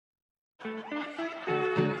Hey,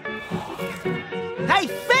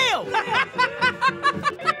 Phil!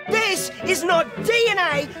 This is not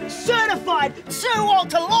DNA certified Sir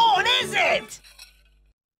Walter lawn, is it?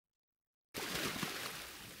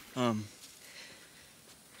 No.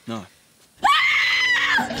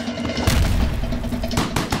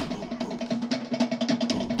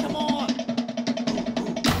 Come on!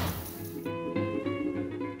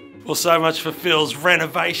 Well, so much for Phil's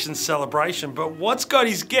renovation celebration, but what's got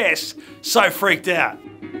his guests so freaked out?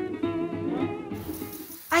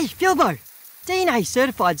 Hey, Philbo, DNA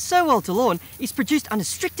certified Sir Walter lawn is produced under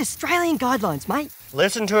strict Australian guidelines, mate.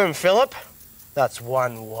 Listen to him, Philip. That's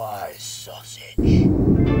one wise sausage.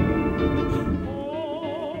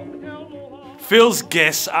 Phil's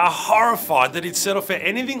guests are horrified that he'd settle for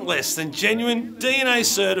anything less than genuine DNA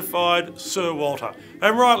certified Sir Walter.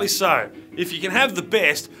 And rightly so. If you can have the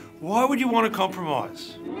best, why would you want to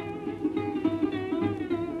compromise?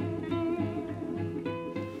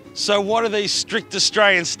 So what are these strict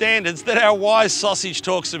Australian standards that our wise sausage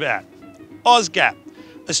talks about? AusGAP,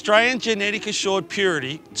 Australian Genetic Assured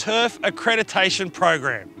Purity Turf Accreditation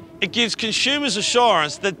Program. It gives consumers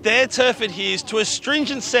assurance that their turf adheres to a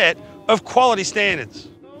stringent set of quality standards.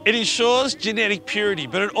 It ensures genetic purity,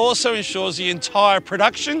 but it also ensures the entire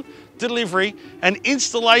production, delivery and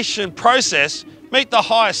installation process meet the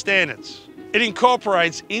highest standards. It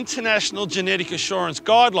incorporates international genetic assurance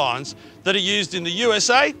guidelines that are used in the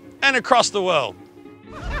USA and across the world.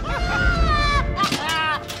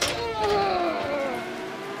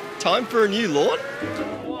 Time for a new lawn?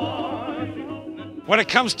 When it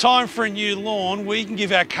comes time for a new lawn, we can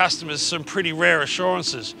give our customers some pretty rare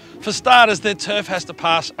assurances. For starters, their turf has to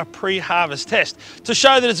pass a pre-harvest test to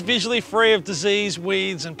show that it's visually free of disease,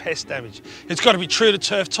 weeds and pest damage. It's got to be true to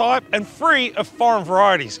turf type and free of foreign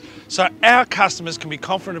varieties, so our customers can be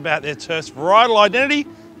confident about their turf's varietal identity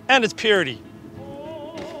and its purity.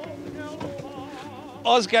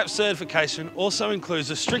 AusGAP certification also includes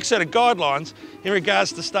a strict set of guidelines in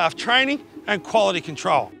regards to staff training and quality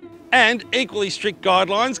control, and equally strict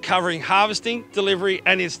guidelines covering harvesting, delivery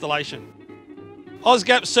and installation.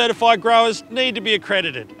 AusGAP certified growers need to be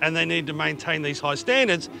accredited and they need to maintain these high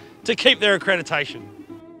standards to keep their accreditation.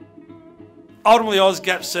 Ultimately,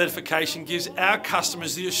 AusGAP certification gives our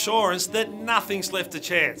customers the assurance that nothing's left to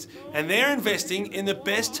chance and they're investing in the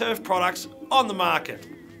best turf products on the market.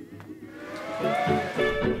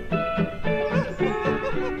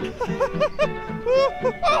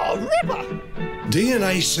 Oh, ripper!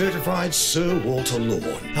 DNA certified Sir Walter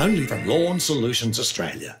Lawn, only from Lawn Solutions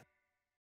Australia.